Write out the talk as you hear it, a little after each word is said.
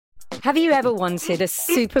Have you ever wanted a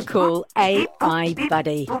super cool AI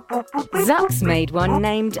buddy? Zuck's made one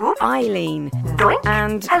named Eileen.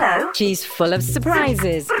 And Hello? she's full of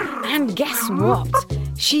surprises. And guess what?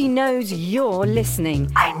 She knows you're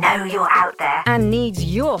listening I know you're out there. and needs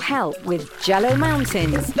your help with Jello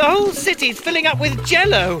Mountains, The whole city's filling up with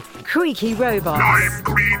jello. creaky robots,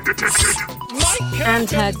 Green detected. and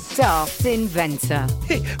her daft inventor.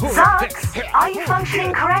 Zux, are you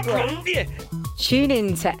functioning correctly? Tune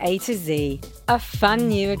in to A to Z, a fun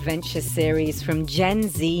new adventure series from Gen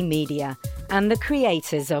Z Media and the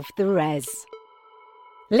creators of The Res.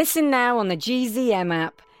 Listen now on the GZM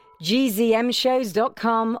app,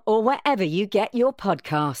 gzmshows.com, or wherever you get your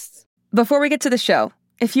podcasts. Before we get to the show,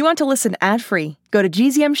 if you want to listen ad-free, go to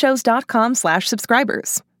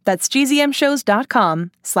gzmshows.com/subscribers. That's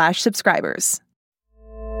gzmshows.com/subscribers.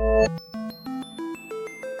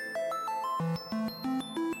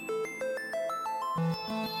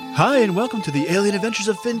 Hi, and welcome to the Alien Adventures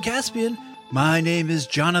of Finn Caspian. My name is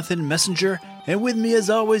Jonathan Messenger, and with me, as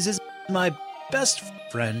always, is my best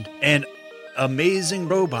friend and amazing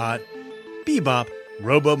robot, Bebop,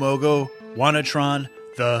 Robomogo, Wanatron,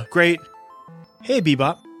 the Great. Hey,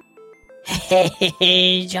 Bebop.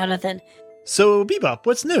 Hey, Jonathan. So, Bebop,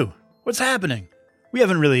 what's new? What's happening? We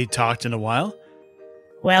haven't really talked in a while.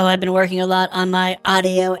 Well, I've been working a lot on my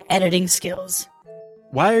audio editing skills.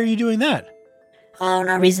 Why are you doing that? Oh,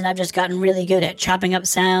 no reason, I've just gotten really good at chopping up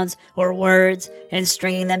sounds or words and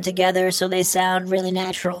stringing them together so they sound really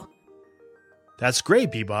natural. That's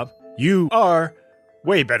great, Bebop. You are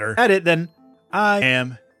way better at it than I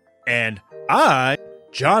am. And I,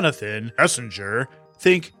 Jonathan Messenger,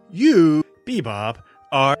 think you, Bebop,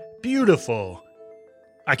 are beautiful.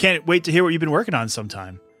 I can't wait to hear what you've been working on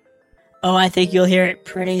sometime. Oh, I think you'll hear it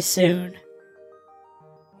pretty soon.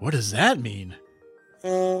 What does that mean?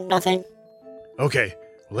 Nothing. Okay,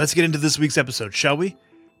 well, let's get into this week's episode, shall we?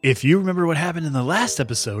 If you remember what happened in the last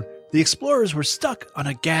episode, the explorers were stuck on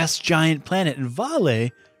a gas giant planet, and Vale,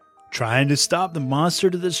 trying to stop the monster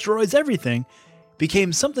that destroys everything,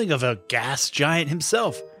 became something of a gas giant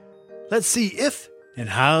himself. Let's see if and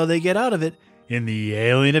how they get out of it in the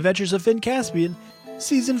Alien Adventures of Finn Caspian,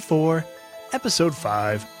 Season 4, Episode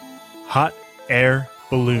 5, Hot Air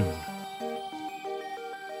Balloon.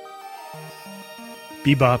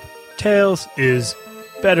 Bebop, Tails is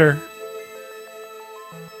better.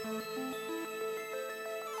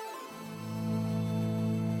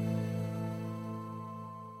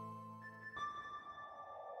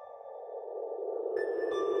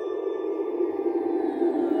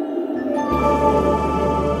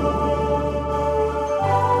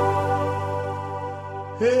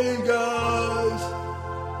 Hey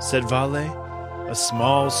guys, said Vale, a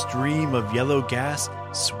small stream of yellow gas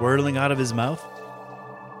swirling out of his mouth.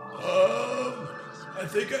 I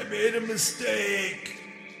think I made a mistake.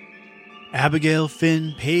 Abigail,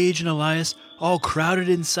 Finn, Paige, and Elias all crowded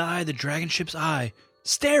inside the dragon ship's eye,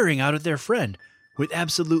 staring out at their friend with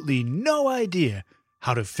absolutely no idea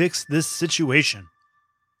how to fix this situation.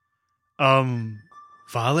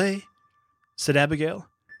 Vale? Said Abigail.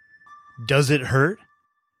 Does it hurt?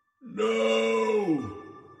 No,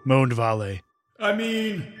 moaned Vale. I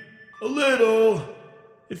mean, a little.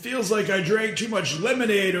 It feels like I drank too much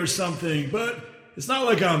lemonade or something, but it's not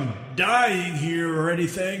like I'm dying here or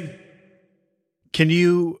anything. Can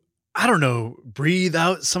you, I don't know, breathe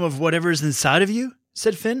out some of whatever's inside of you?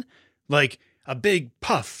 Said Finn. Like a big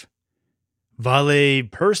puff. Vale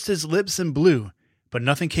pursed his lips and blew, but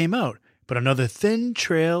nothing came out but another thin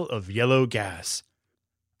trail of yellow gas.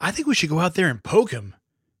 I think we should go out there and poke him,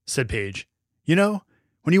 said Paige. You know,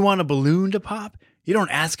 when you want a balloon to pop, you don't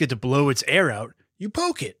ask it to blow its air out, you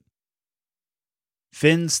poke it.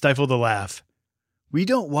 Finn stifled a laugh. We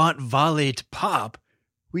don't want Vale to pop,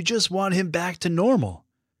 we just want him back to normal.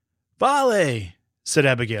 Vale, said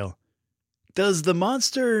Abigail. Does the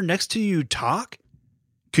monster next to you talk?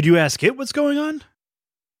 Could you ask it what's going on?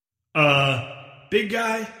 Big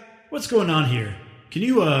guy, what's going on here? Can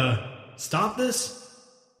you, stop this?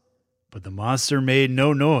 But the monster made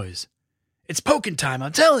no noise. It's poking time,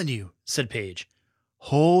 I'm telling you, said Paige.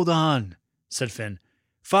 Hold on, said Finn.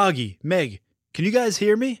 Foggy, Meg, can you guys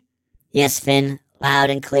hear me? Yes, Finn, loud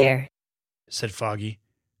and clear, said Foggy.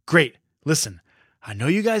 Great, listen, I know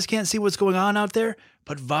you guys can't see what's going on out there,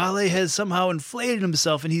 but Vale has somehow inflated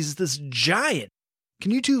himself and he's this giant.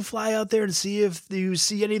 Can you two fly out there and see if you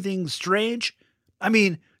see anything strange? I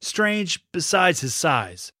mean, strange besides his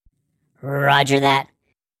size. Roger that,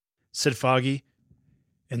 said Foggy.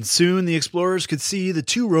 And soon the explorers could see the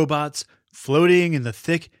two robots floating in the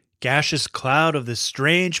thick, gaseous cloud of this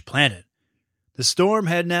strange planet. The storm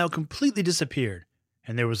had now completely disappeared,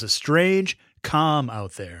 and there was a strange calm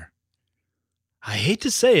out there. "I hate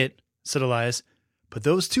to say it," said Elias, "but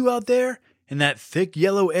those two out there in that thick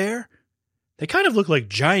yellow air, they kind of look like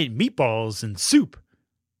giant meatballs in soup."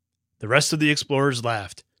 The rest of the explorers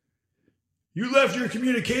laughed. "You left your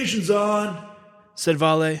communications on," said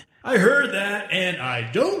Vale. "I heard that, and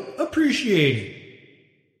I don't appreciate it."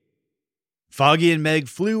 Foggy and Meg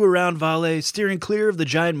flew around Vale, steering clear of the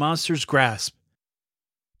giant monster's grasp.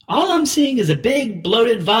 "All I'm seeing is a big,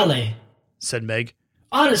 bloated Vale," said Meg.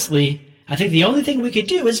 "Honestly, I think the only thing we could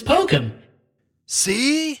do is poke him."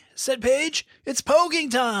 "See?" said Paige. "It's poking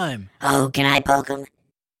time." Oh, can I poke him?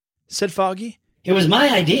 said Foggy. "It was my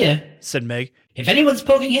idea," said Meg. "If anyone's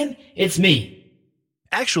poking him, it's me."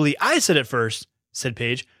 "Actually, I said it first," said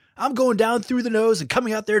Paige. "I'm going down through the nose and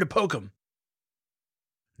coming out there to poke him."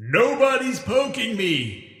 "Nobody's poking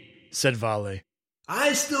me," said Vale.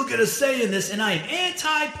 "I still get a say in this, and I am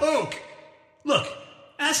anti-poke. Look,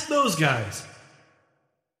 ask those guys."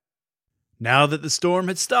 Now that the storm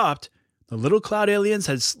had stopped, the little cloud aliens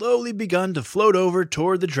had slowly begun to float over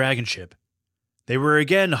toward the dragon ship. They were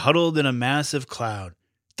again huddled in a massive cloud,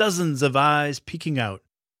 dozens of eyes peeking out.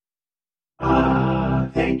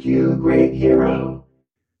 Thank you, great hero,"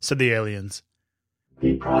 said the aliens.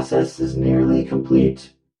 "The process is nearly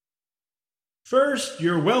complete." "First,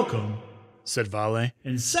 you're welcome," said Vale.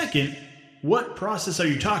 "And second, what process are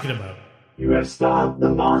you talking about?" "You have stopped the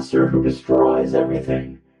monster who destroys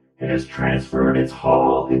everything, and has transferred its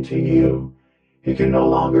haul into you. It can no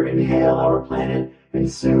longer inhale our planet,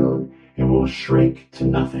 and soon it will shrink to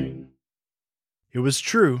nothing." It was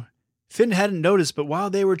true. Finn hadn't noticed, but while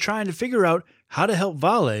they were trying to figure out how to help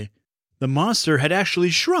Vale, the monster had actually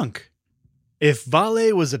shrunk. If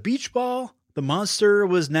Vale was a beach ball, the monster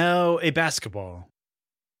was now a basketball.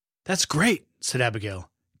 "That's great," said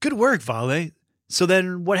Abigail. "Good work, Vale. So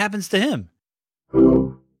then what happens to him?"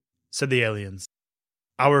 "Who?" said the aliens.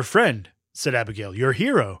 "Our friend," said Abigail. "Your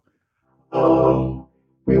hero." "Oh,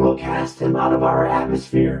 we will cast him out of our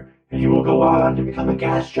atmosphere, and he will go on to become a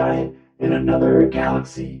gas giant in another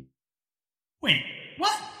galaxy." "Wait,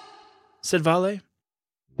 what?" said Vale.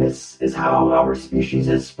 "This is how our species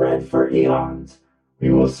has spread for eons.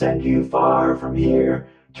 We will send you far from here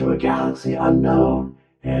to a galaxy unknown,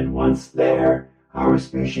 and once there, our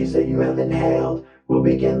species that you have inhaled will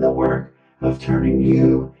begin the work of turning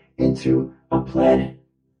you into a planet."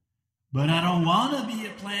 "But I don't want to be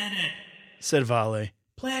a planet," said Vale.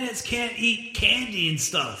 "Planets can't eat candy and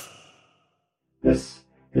stuff." "This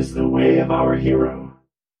is the way of our hero."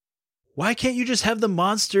 "Why can't you just have the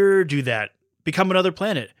monster do that? Become another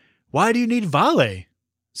planet? Why do you need Vale?"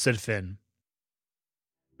 said Finn.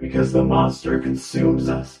 "Because the monster consumes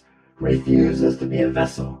us, refuses to be a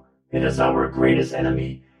vessel. It is our greatest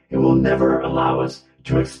enemy. It will never allow us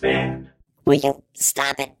to expand." Will you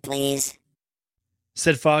stop it, please?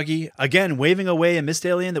 said Foggy, again waving away a mist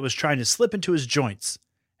alien that was trying to slip into his joints.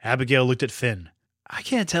 Abigail looked at Finn. "I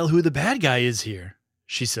can't tell who the bad guy is here,"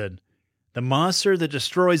 she said. "The monster that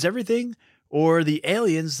destroys everything, or the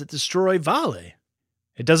aliens that destroy Vale?"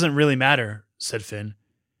 "It doesn't really matter," said Finn.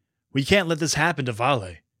 "We can't let this happen to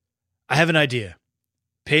Vale. I have an idea.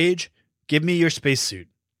 Paige, give me your spacesuit."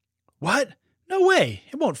 "What? No way.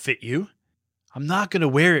 It won't fit you." "I'm not going to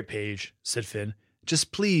wear it, Paige," said Finn.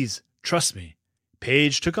 "Just please, trust me."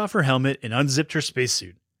 Paige took off her helmet and unzipped her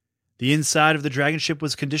spacesuit. The inside of the dragon ship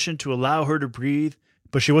was conditioned to allow her to breathe,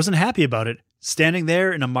 but she wasn't happy about it, standing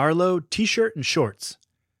there in a Marlowe t-shirt and shorts.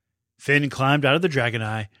 Finn climbed out of the Dragon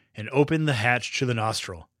Eye and opened the hatch to the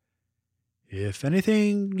nostril. "If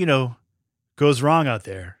anything, goes wrong out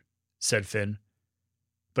there," said Finn.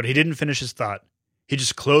 But he didn't finish his thought. He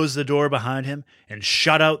just closed the door behind him and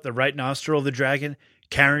shot out the right nostril of the dragon,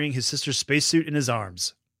 carrying his sister's spacesuit in his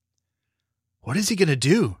arms. "What is he going to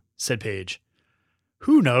do?" said Paige.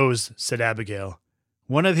 "Who knows?" said Abigail.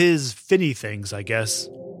 "One of his finny things, I guess."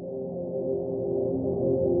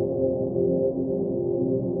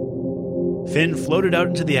 Finn floated out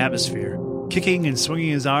into the atmosphere, kicking and swinging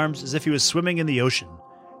his arms as if he was swimming in the ocean.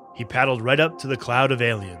 He paddled right up to the cloud of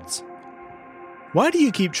aliens. "Why do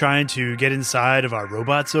you keep trying to get inside of our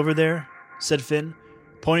robots over there?" said Finn,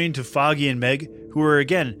 pointing to Foggy and Meg, who were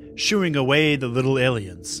again shooing away the little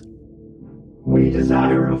aliens. "We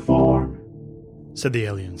desire a form," said the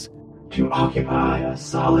aliens. "to occupy a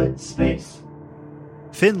solid space."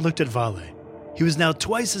 Finn looked at Vale. He was now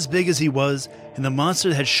twice as big as he was, and the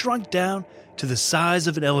monster had shrunk down to the size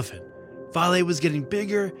of an elephant. Vale was getting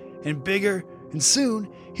bigger and bigger, and soon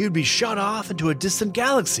he would be shot off into a distant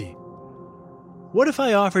galaxy. "What if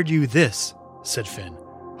I offered you this?" said Finn,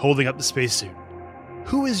 holding up the spacesuit.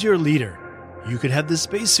 "Who is your leader? You could have this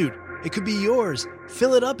spacesuit, It could be yours.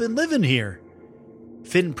 Fill it up and live in here.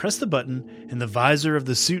 Finn pressed the button, and the visor of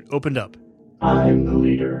the suit opened up. I'm the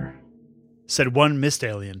leader, said one mist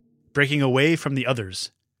alien, breaking away from the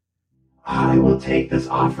others. I will take this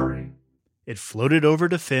offering. It floated over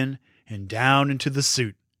to Finn and down into the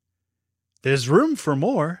suit. There's room for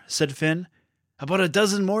more, said Finn. About a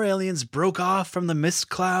dozen more aliens broke off from the mist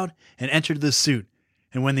cloud and entered the suit,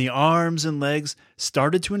 and when the arms and legs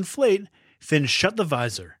started to inflate, Finn shut the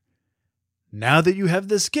visor. Now that you have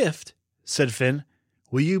this gift, said Finn,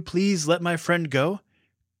 will you please let my friend go?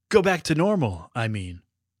 Go back to normal, I mean.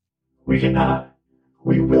 We cannot.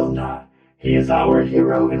 We will not. He is our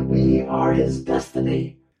hero and we are his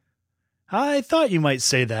destiny. I thought you might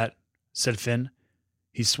say that, said Finn.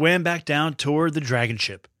 He swam back down toward the dragon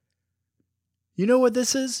ship. You know what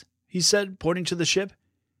this is? He said, pointing to the ship.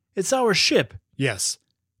 It's our ship, yes,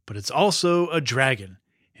 but it's also a dragon.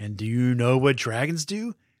 And do you know what dragons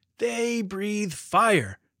do? They breathe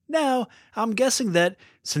fire. Now, I'm guessing that,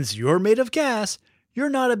 since you're made of gas, you're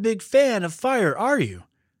not a big fan of fire, are you?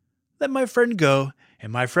 Let my friend go,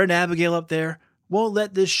 and my friend Abigail up there won't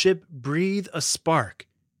let this ship breathe a spark.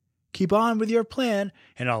 Keep on with your plan,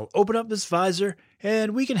 and I'll open up this visor,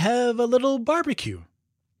 and we can have a little barbecue.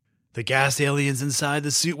 The gas aliens inside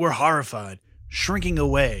the suit were horrified, shrinking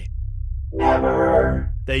away.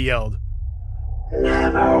 Never, they yelled.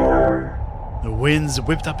 Never. The winds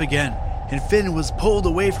whipped up again, and Finn was pulled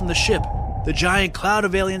away from the ship. The giant cloud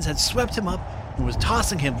of aliens had swept him up and was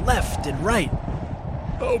tossing him left and right.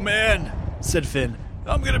 Oh man, said Finn,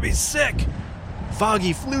 I'm gonna be sick.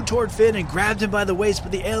 Foggy flew toward Finn and grabbed him by the waist,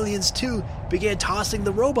 but the aliens too began tossing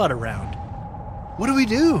the robot around. What do we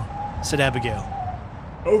do? Said Abigail.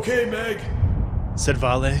 Okay, Meg, said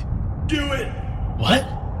Vale. Do it. What?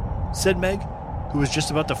 Said Meg, who was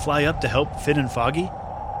just about to fly up to help Finn and Foggy.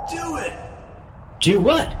 Do it. Do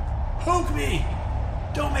what? Poke me.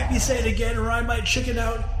 Don't make me say it again or I might chicken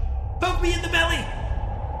out. Poke me in the belly.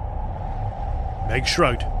 Meg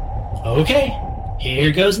shrugged. Okay,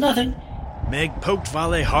 here goes nothing. Meg poked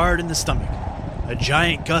Vale hard in the stomach. A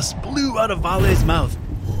giant gust blew out of Vale's mouth,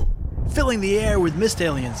 filling the air with mist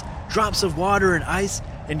aliens, drops of water and ice,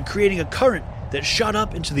 and creating a current that shot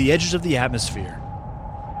up into the edges of the atmosphere.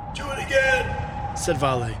 Do it again, said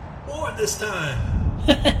Vale. More this time.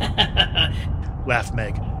 Laughed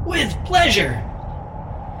Meg. With pleasure.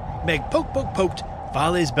 Meg poked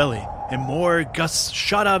Vale's belly, and more gusts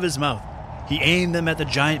shot out of his mouth. He aimed them at the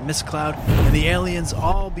giant mist cloud, and the aliens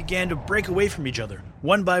all began to break away from each other,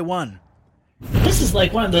 one by one. This is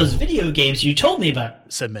like one of those video games you told me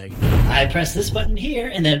about, said Meg. I press this button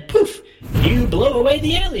here, and then poof, you blow away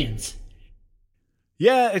the aliens.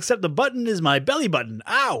 Yeah, except the button is my belly button.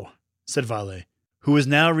 Ow, said Vale, who was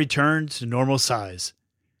now returned to normal size.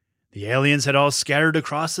 The aliens had all scattered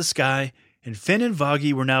across the sky, and Finn and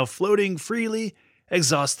Voggy were now floating freely,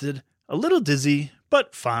 exhausted, a little dizzy,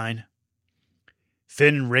 but fine.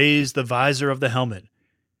 Finn raised the visor of the helmet.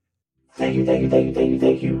 Thank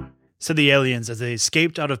you, said the aliens as they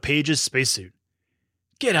escaped out of Paige's spacesuit.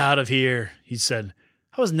 Get out of here, he said.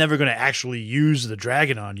 I was never going to actually use the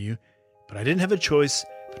dragon on you, but I didn't have a choice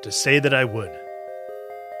but to say that I would.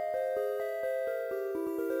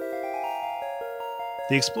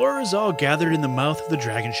 The explorers all gathered in the mouth of the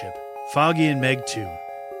dragon ship, Foggy and Meg too.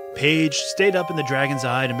 Paige stayed up in the dragon's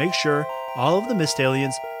eye to make sure all of the mist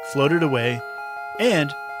aliens floated away and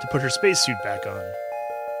to put her spacesuit back on.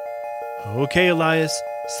 Okay, Elias,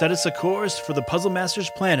 set us a course for the Puzzle Master's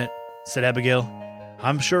planet, said Abigail.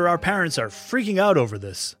 I'm sure our parents are freaking out over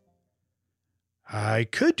this. I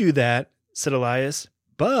could do that, said Elias,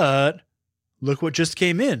 but look what just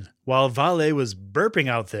came in while Vale was burping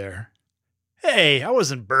out there. Hey, I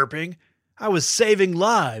wasn't burping. I was saving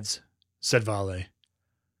lives, said Vale.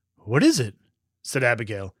 What is it? Said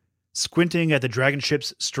Abigail, squinting at the dragon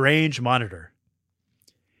ship's strange monitor.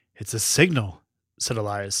 It's a signal, said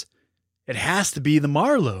Elias. It has to be the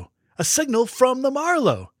Marlow. A signal from the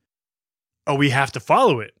Marlow. Oh, we have to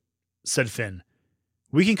follow it, said Finn.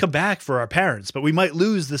 We can come back for our parents, but we might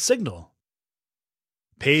lose the signal.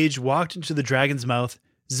 Paige walked into the dragon's mouth,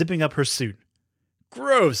 zipping up her suit.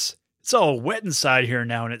 Gross. It's all wet inside here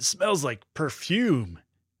now, and it smells like perfume,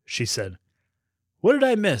 she said. What did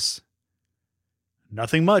I miss?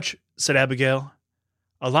 Nothing much, said Abigail.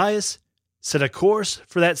 Elias, set a course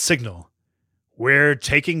for that signal. We're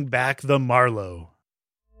taking back the Marlow.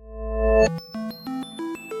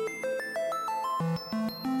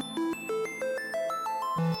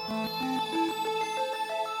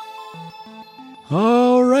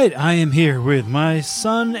 All right, I am here with my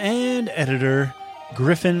son and editor,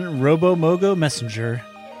 Griffin Robo-Mogo Messenger.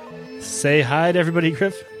 Say hi to everybody,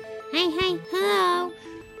 Griff. Hi. Hello.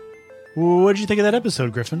 What did you think of that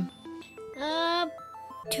episode, Griffin?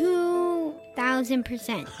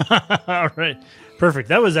 2,000%. All right. Perfect.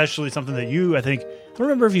 That was actually something that you, I think, I don't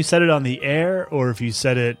remember if you said it on the air or if you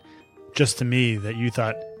said it just to me that you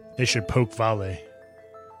thought they should poke Vale.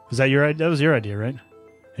 Was that your idea? That was your idea, right?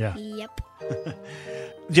 Yeah. Yep. Do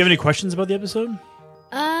you have any questions about the episode?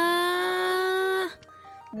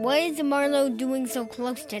 What is the Marlowe doing so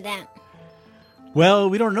close to them? Well,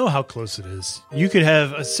 we don't know how close it is. You could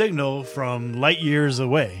have a signal from light years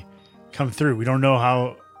away come through. We don't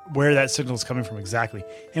know where that signal is coming from exactly.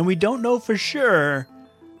 And we don't know for sure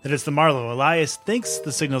that it's the Marlowe. Elias thinks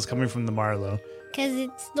the signal is coming from the Marlowe. Because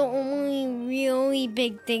it's the only really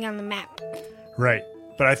big thing on the map. Right.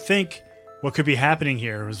 But I think what could be happening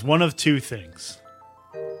here is one of two things.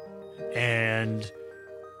 And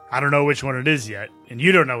I don't know which one it is yet. And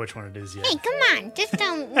you don't know which one it is yet. Hey, come on. Just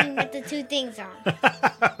tell me what the two things are.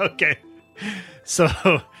 Okay. So,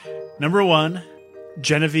 number one,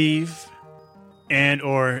 Genevieve and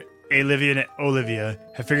or Olivia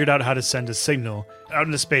have figured out how to send a signal out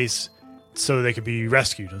into space so they could be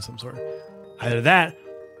rescued of some sort. Either that,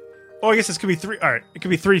 or I guess this could be three. All right, it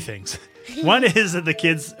could be three things. One is that the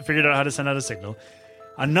kids figured out how to send out a signal.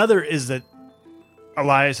 Another is that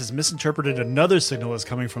Elias has misinterpreted another signal as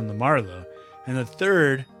coming from the Marlowe. And the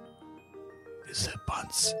third is that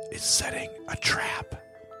Bunce is setting a trap.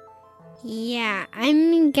 Yeah,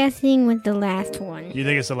 I'm guessing with the last one. You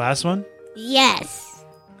think it's the last one? Yes.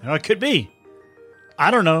 No, it could be.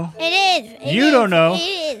 I don't know. It is. You don't know.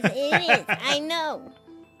 It is. I know.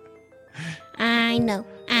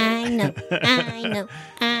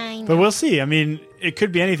 But we'll see. I mean, it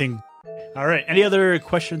could be anything. All right. Any other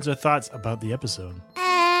questions or thoughts about the episode?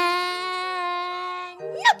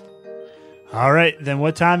 Nope. All right. Then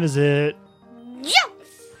what time is it? Jokes.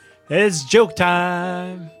 It's joke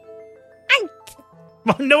time.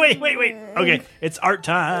 No, wait. Okay. It's art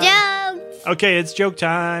time. Jokes. Okay. It's joke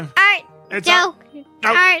time. Art. It's joke.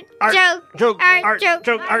 Art. Joke. Joke. Art. Joke.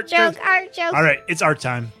 Art. Joke. Art. Joke. All right. It's art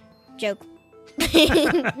time. Joke.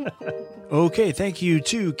 Okay, thank you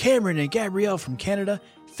to Cameron and Gabrielle from Canada,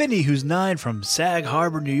 Finney, who's 9 from Sag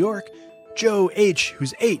Harbor, New York, Joe H.,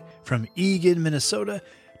 who's 8 from Eagan, Minnesota,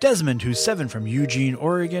 Desmond, who's 7 from Eugene,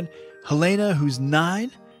 Oregon, Helena, who's 9,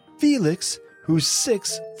 Felix, who's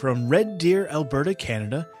 6 from Red Deer, Alberta,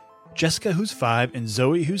 Canada, Jessica, who's 5, and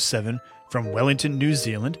Zoe, who's 7 from Wellington, New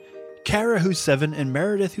Zealand, Kara, who's 7, and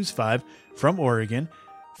Meredith, who's 5 from Oregon,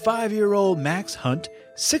 5-year-old Max Hunt,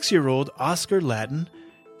 6-year-old Oscar Latin,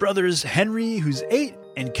 brothers Henry, who's 8,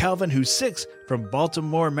 and Calvin, who's 6, from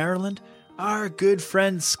Baltimore, Maryland, our good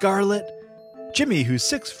friend Scarlett, Jimmy, who's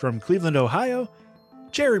 6, from Cleveland, Ohio,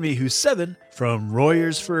 Jeremy, who's 7, from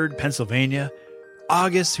Royersford, Pennsylvania,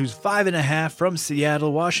 August, who's 5.5, from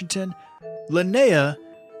Seattle, Washington, Linnea,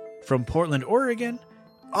 from Portland, Oregon,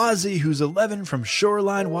 Ozzy, who's 11, from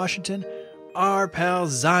Shoreline, Washington, our pal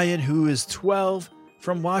Zion, who is 12,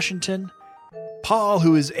 from Washington, Paul,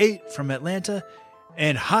 who is 8, from Atlanta,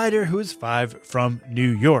 and Hyder, who is 5, from New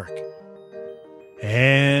York.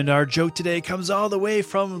 And our joke today comes all the way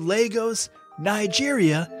from Lagos,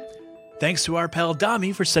 Nigeria. Thanks to our pal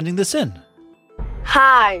Dami for sending this in.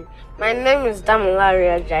 Hi, my name is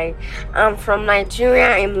Damilari Ajayi. I'm from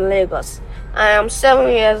Nigeria in Lagos. I am 7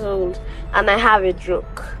 years old and I have a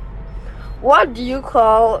joke. What do you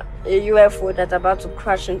call a UFO that's about to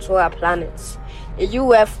crash into our planet? A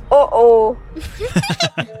UFO.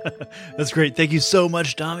 That's great. Thank you so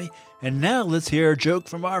much, Dami. And now let's hear a joke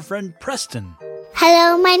from our friend Preston.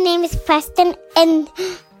 Hello, my name is Preston, and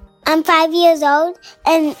I'm 5 years old,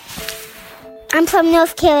 and I'm from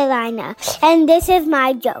North Carolina. And this is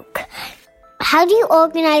my joke. How do you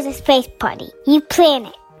organize a space party? You plan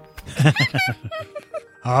it.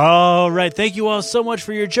 All right. Thank you all so much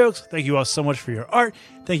for your jokes. Thank you all so much for your art.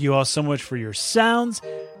 Thank you all so much for your sounds.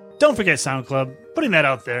 Don't forget Sound Club. Putting that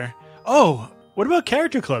out there. Oh, what about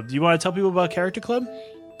Character Club? Do you want to tell people about Character Club?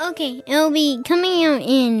 Okay, it'll be coming out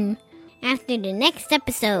after the next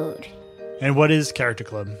episode. And what is Character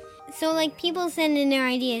Club? So, people send in their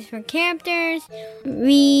ideas for characters.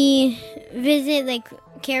 We visit,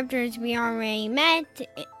 characters we already met.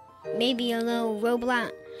 Maybe a little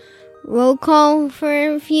Roblox roll call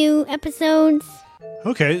for a few episodes.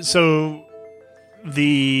 Okay, so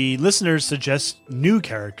the listeners suggest new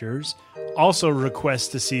characters, also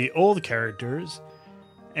request to see old characters,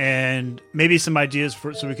 and maybe some ideas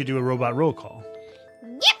so we could do a robot roll call.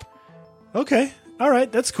 Yep. Okay. All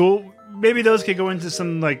right. That's cool. Maybe those could go into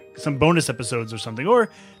some bonus episodes or something, or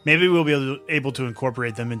maybe we'll be able to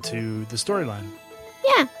incorporate them into the storyline.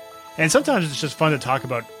 Yeah. And sometimes it's just fun to talk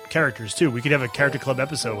about characters, too. We could have a character club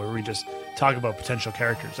episode where we just talk about potential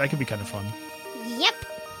characters. That could be kind of fun. Yep.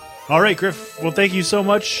 All right, Griff. Well, thank you so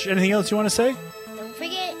much. Anything else you want to say? Don't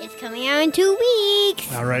forget, it's coming out in 2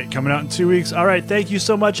 weeks. All right, coming out in 2 weeks. All right, thank you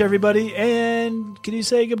so much, everybody. And can you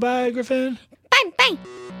say goodbye, Griffin? Bye, bye,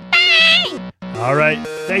 bye. All right,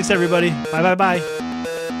 thanks, everybody. Bye, bye, bye.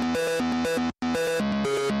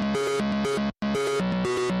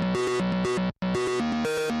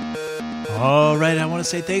 All right, I want to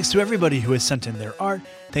say thanks to everybody who has sent in their art.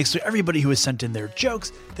 Thanks to everybody who has sent in their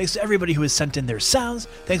jokes. Thanks to everybody who has sent in their sounds.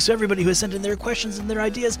 Thanks to everybody who has sent in their questions and their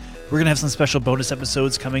ideas. We're going to have some special bonus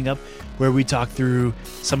episodes coming up where we talk through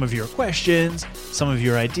some of your questions, some of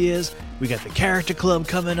your ideas. We got the character club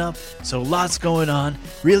coming up, so lots going on.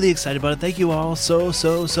 Really excited about it. Thank you all so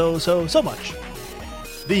much.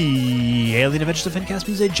 The Alien Adventures of Fincast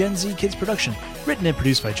is a Gen Z Kids production, written and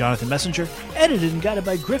produced by Jonathan Messenger, edited and guided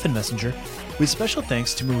by Griffin Messenger, with special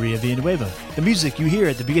thanks to Maria Villanueva. The music you hear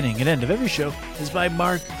at the beginning and end of every show is by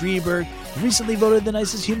Mark Greenberg, recently voted the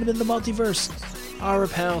nicest human in the multiverse. Our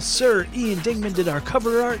pal Sir Ian Dingman did our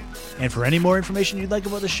cover art, and for any more information you'd like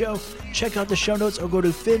about the show, check out the show notes or go to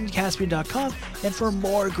finncaspian.com, and for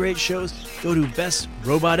more great shows, go to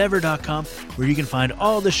bestrobotever.com, where you can find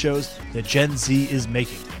all the shows that Gen Z is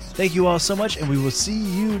making. Thank you all so much, and we will see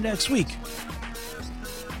you next week.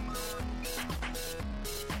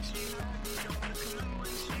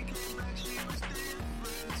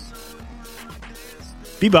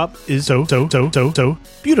 Bebop is so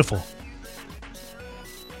beautiful.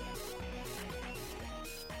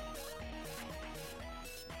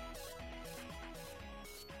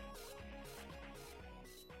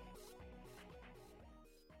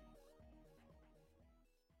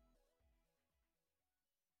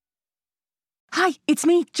 Hi, it's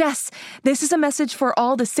me, Jess. This is a message for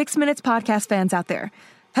all the 6 Minutes podcast fans out there.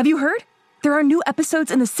 Have you heard? There are new episodes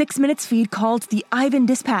in the 6 Minutes feed called the Ivan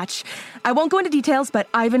Dispatch. I won't go into details, but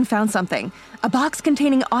Ivan found something. A box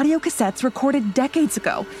containing audio cassettes recorded decades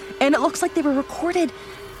ago, and it looks like they were recorded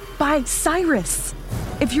by Cyrus.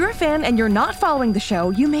 If you're a fan and you're not following the show,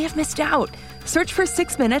 you may have missed out. Search for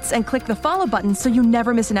 6 Minutes and click the follow button so you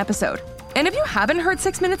never miss an episode. And if you haven't heard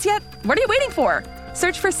 6 Minutes yet, what are you waiting for?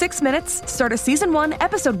 Search for 6 Minutes, start a Season 1,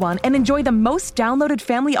 Episode 1, and enjoy the most downloaded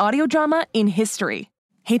family audio drama in history.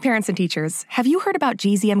 Hey parents and teachers, have you heard about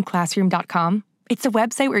gzmclassroom.com? It's a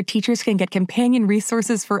website where teachers can get companion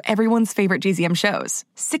resources for everyone's favorite GZM shows.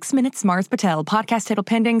 6 Minutes, Mars Patel, Podcast Title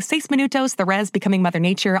Pending, 6 Minutos, The Res, Becoming Mother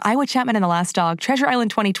Nature, Iowa Chapman and the Last Dog, Treasure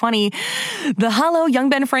Island 2020, The Hollow, Young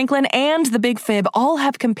Ben Franklin, and The Big Fib all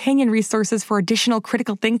have companion resources for additional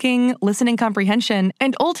critical thinking, listening comprehension,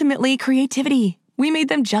 and ultimately creativity. We made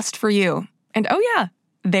them just for you. And oh yeah,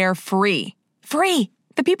 they're free. Free!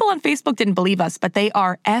 The people on Facebook didn't believe us, but they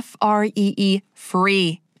are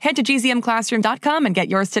free. Head to gzmclassroom.com and get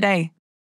yours today.